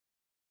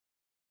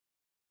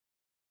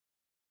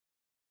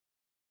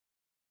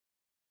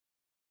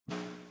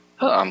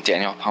Hello, I'm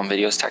Daniel, Palm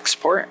Videos Tech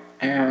Support,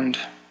 and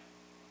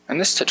in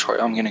this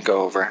tutorial I'm going to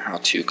go over how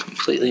to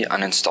completely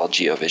uninstall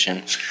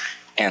GeoVision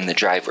and the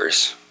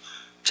drivers,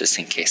 just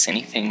in case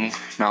anything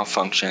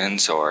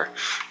malfunctions or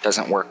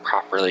doesn't work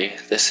properly.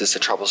 This is a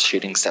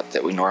troubleshooting step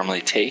that we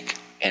normally take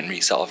in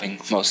resolving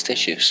most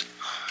issues.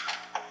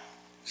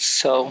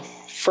 So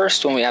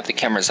first, when we have the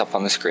cameras up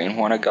on the screen,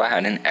 we want to go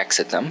ahead and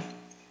exit them.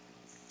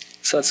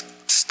 So let's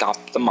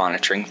stop the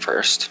monitoring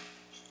first.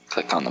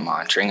 Click on the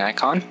monitoring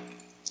icon,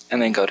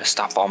 and then go to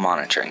Stop All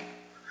Monitoring.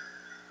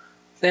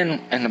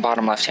 Then in the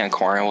bottom left hand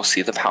corner we'll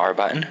see the power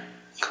button.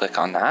 Click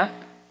on that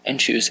and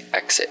choose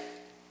Exit.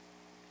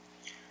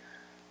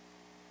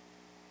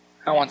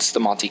 Now once the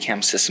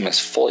multicam system is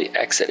fully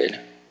exited,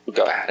 we'll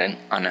go ahead and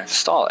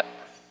uninstall it.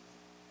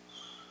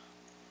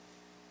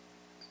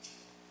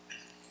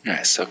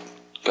 Alright, so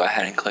go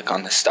ahead and click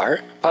on the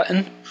Start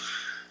button,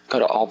 go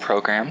to All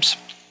Programs,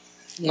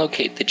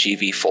 locate the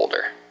GV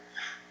folder.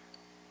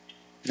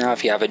 Now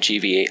if you have a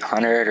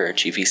GV800 or a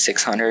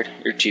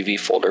GV600, your GV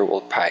folder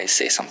will probably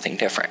say something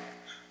different.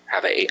 I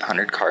have an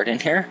 800 card in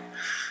here,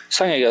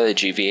 so I'm going to go to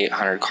the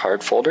GV800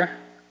 card folder,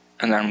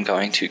 and then I'm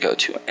going to go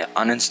to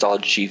Uninstall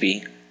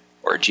GV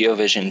or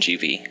GeoVision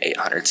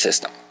GV800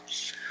 system.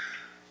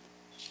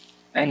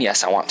 And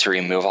yes, I want to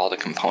remove all the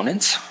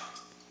components.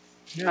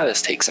 Now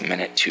this takes a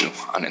minute to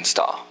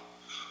uninstall.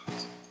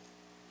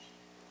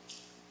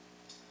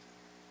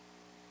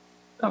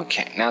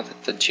 Okay, now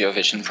that the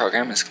GeoVision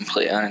program is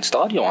completely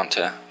uninstalled, you'll want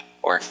to,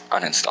 or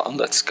uninstalled,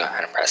 let's go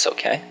ahead and press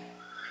OK.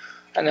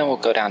 And then we'll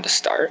go down to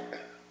Start,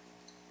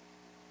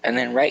 and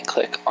then right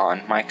click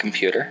on My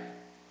Computer,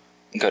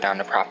 and go down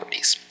to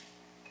Properties.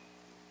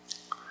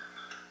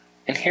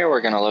 And here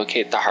we're going to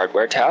locate the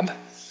Hardware tab,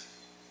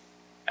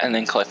 and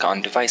then click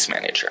on Device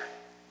Manager.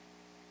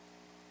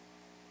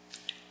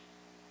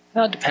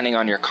 Now depending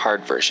on your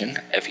card version,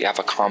 if you have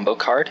a combo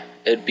card,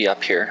 it'd be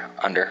up here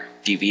under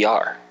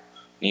DVR.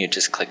 You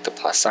just click the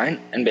plus sign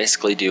and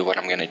basically do what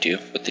I'm going to do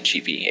with the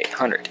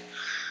GV800.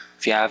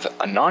 If you have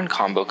a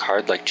non-combo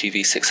card like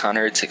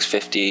GV600,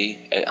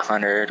 650,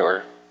 800,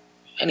 or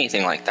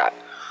anything like that,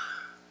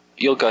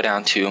 you'll go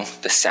down to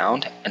the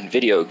sound and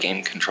video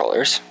game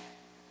controllers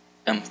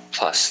and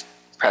press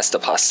the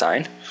plus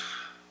sign,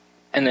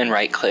 and then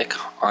right click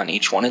on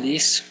each one of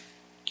these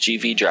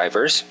GV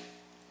drivers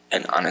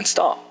and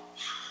uninstall.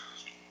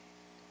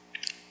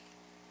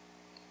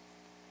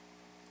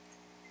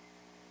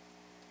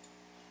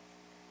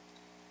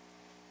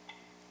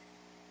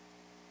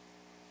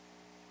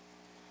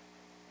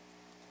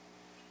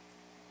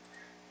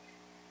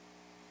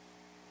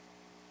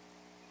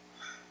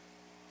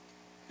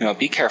 Now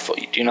be careful,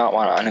 you do not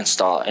want to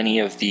uninstall any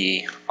of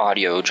the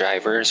audio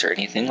drivers or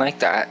anything like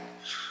that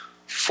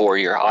for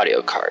your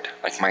audio card.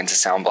 Like mine's a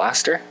Sound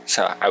Blaster,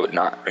 so I would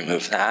not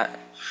remove that.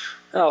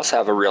 I also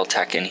have a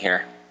Realtek in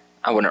here.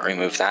 I wouldn't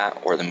remove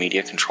that or the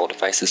media control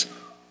devices.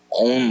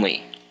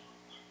 Only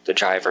the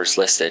drivers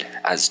listed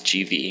as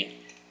GV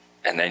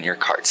and then your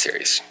card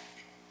series.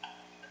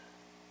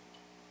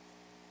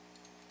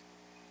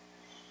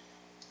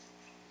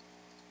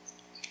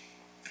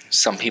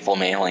 Some people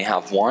may only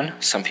have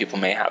one, some people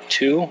may have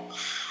two,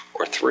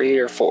 or three,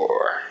 or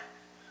four.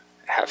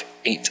 I have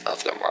 8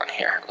 of them on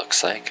here, it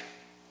looks like.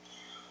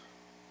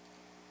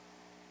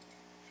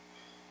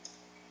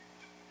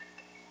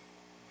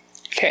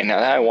 Okay, now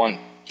that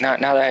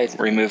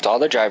I removed all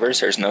the drivers,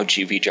 there's no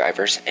GV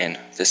drivers in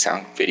the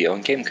sound, video,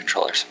 and game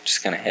controllers. I'm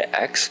just going to hit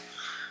X.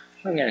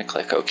 I'm going to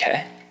click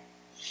OK.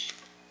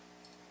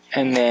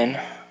 And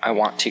then I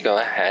want to go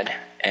ahead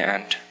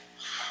and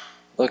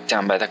look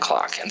down by the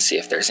clock and see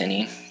if there's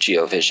any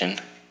GeoVision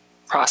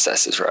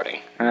processes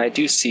running. And I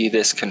do see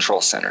this control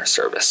center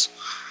service.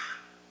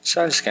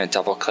 So I'm just going to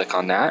double click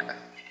on that.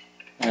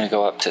 I'm going to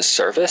go up to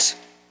Service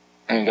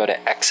and go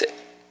to Exit.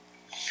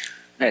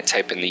 I'm going to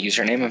type in the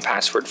username and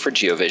password for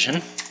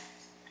GeoVision.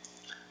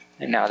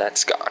 And now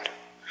that's gone.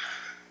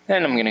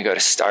 Then I'm going to go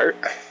to Start,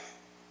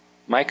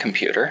 My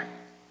Computer.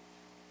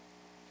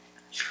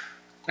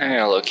 I'm going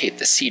to locate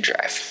the C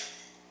drive.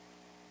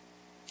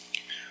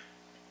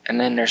 And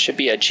then there should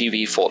be a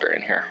GV folder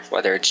in here,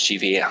 whether it's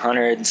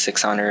GV800,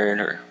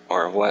 600,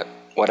 or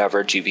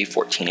whatever,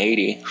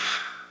 GV1480.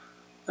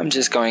 I'm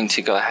just going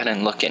to go ahead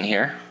and look in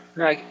here.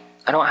 I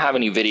don't have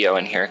any video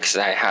in here because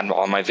I had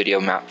all my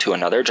video mapped to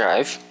another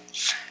drive.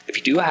 If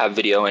you do have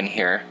video in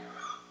here,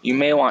 you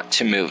may want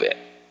to move it.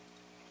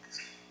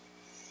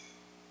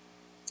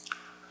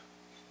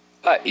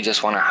 But you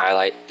just want to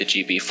highlight the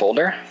GV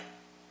folder,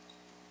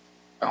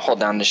 and hold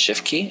down the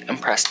Shift key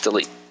and press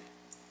Delete.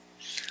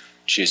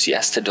 Choose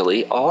Yes to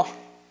delete all,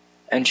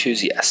 and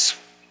choose Yes.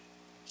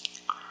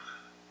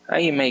 Now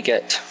you may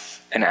get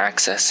an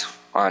access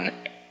on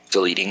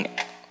deleting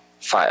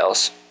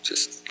files.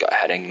 Just go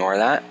ahead and ignore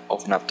that.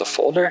 Open up the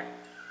folder,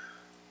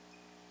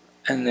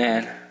 and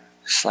then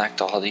select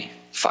all the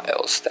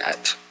files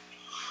that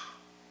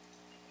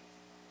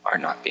are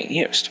not being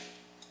used.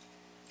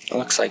 It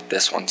looks like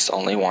this one's the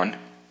only one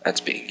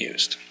that's being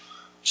used.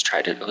 Let's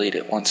try to delete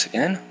it once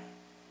again.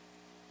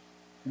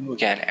 And we'll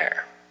get an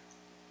error.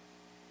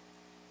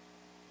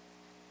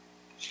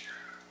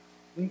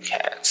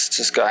 Okay, let's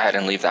just go ahead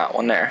and leave that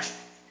one there.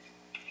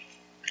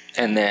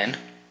 And then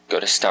go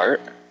to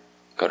Start,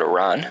 go to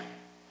Run,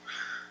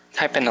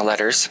 type in the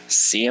letters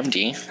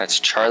CMD, that's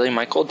Charlie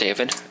Michael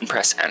David, and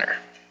press Enter.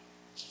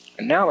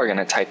 And now we're going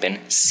to type in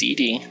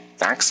CD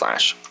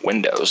 /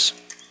 Windows,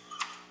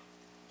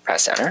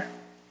 press Enter,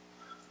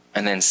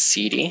 and then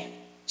CD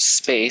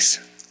space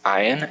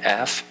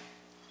INF,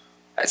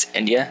 that's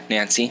India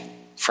Nancy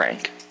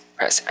Frank,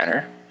 press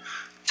Enter.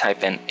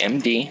 Type in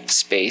MD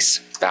space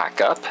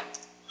backup,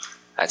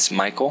 that's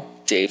Michael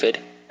David,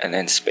 and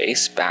then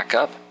space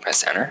backup,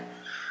 press Enter.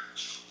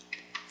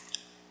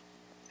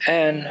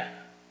 And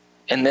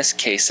in this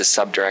case, the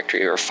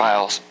subdirectory or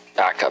file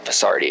backup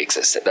has already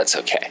existed. That's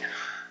okay.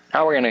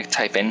 Now we're going to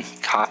type in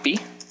copy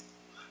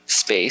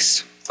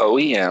space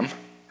OEM,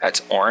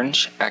 that's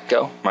Orange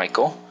Echo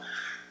Michael,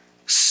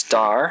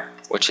 star,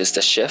 which is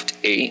the Shift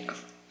 8,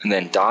 and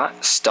then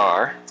dot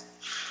star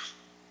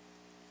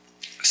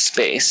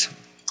space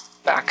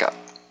backup.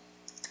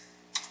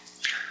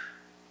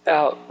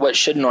 Now, what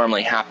should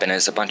normally happen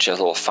is a bunch of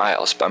little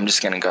files, but I'm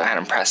just going to go ahead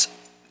and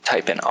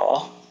type in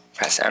all,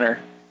 press Enter,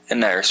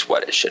 and there's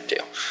what it should do.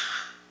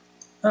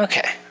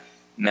 Okay,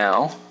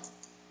 now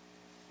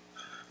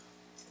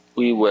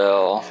we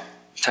will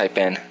type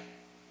in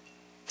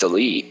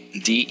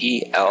delete,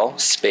 DEL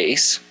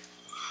space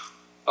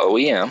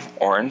OEM,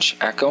 Orange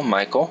Echo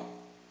Michael,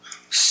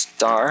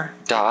 star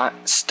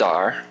dot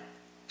star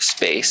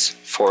space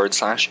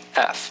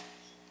 /F.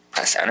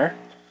 Press Enter.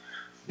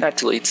 That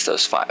deletes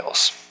those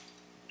files.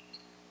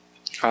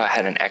 Go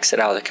ahead and exit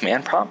out of the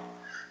command prompt.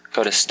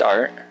 Go to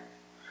Start,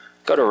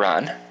 go to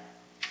Run,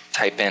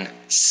 type in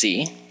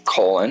C:/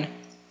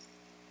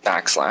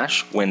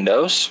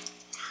 Windows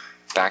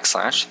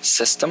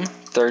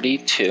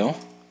 /System32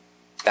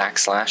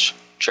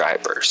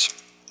 /drivers.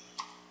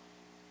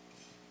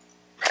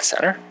 Press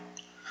Enter,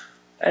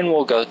 and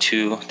we'll go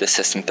to the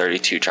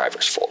System32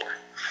 drivers folder.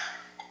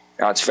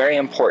 Now it's very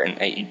important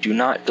that you do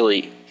not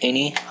delete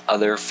any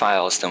other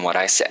files than what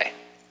I say.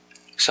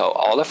 So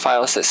all the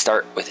files that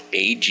start with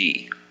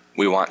AG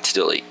we want to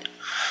delete.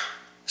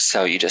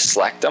 So you just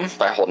select them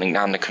by holding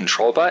down the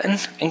Control button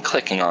and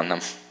clicking on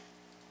them.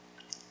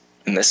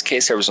 In this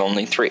case there was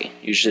only 3.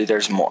 Usually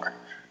there's more.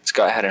 Let's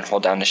go ahead and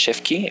hold down the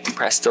Shift key and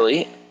press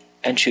Delete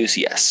and choose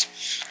Yes.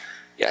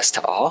 Yes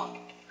to all.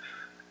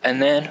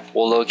 And then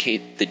we'll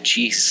locate the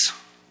G's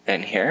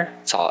in here.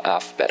 It's all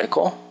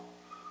alphabetical.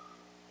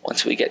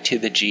 Once we get to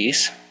the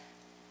G's,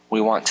 we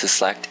want to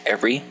select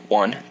every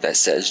one that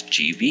says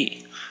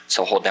GV.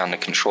 So hold down the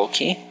Control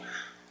key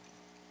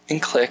and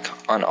click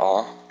on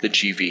all the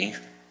GV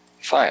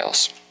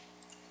files.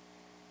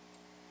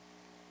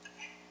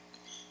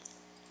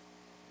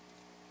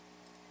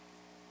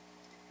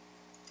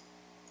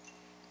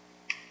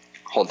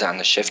 Hold down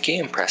the Shift key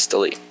and press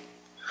Delete.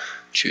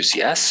 Choose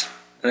Yes,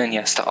 and then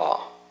Yes to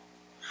all.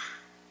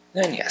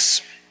 Then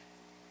Yes.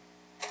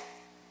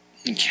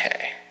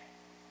 Okay.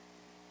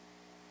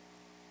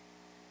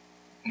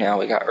 Now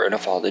we got rid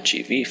of all the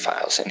GV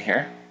files in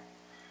here.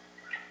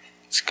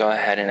 Let's go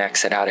ahead and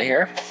exit out of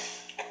here.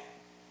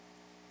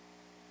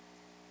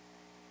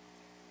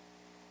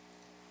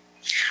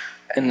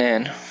 And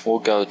then we'll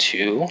go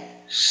to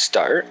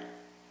Start,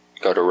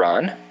 go to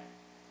Run,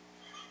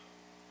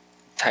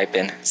 type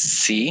in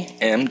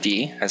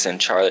CMD, as in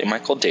Charlie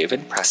Michael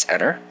David, press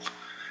Enter,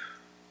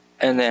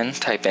 and then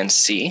type in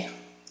CD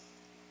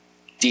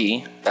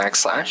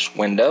 /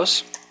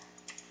 Windows,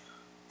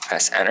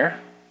 press Enter,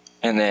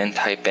 and then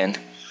type in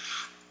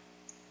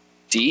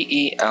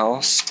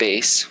DEL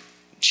space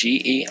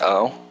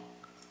GEO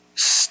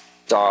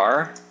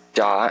star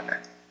dot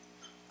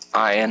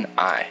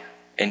INI,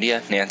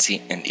 India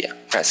Nancy India.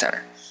 Press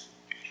Enter.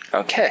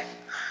 Okay,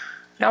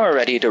 now we're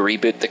ready to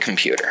reboot the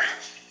computer.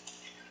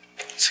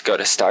 So go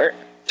to Start,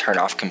 turn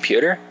off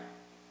computer,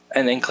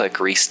 and then click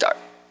Restart.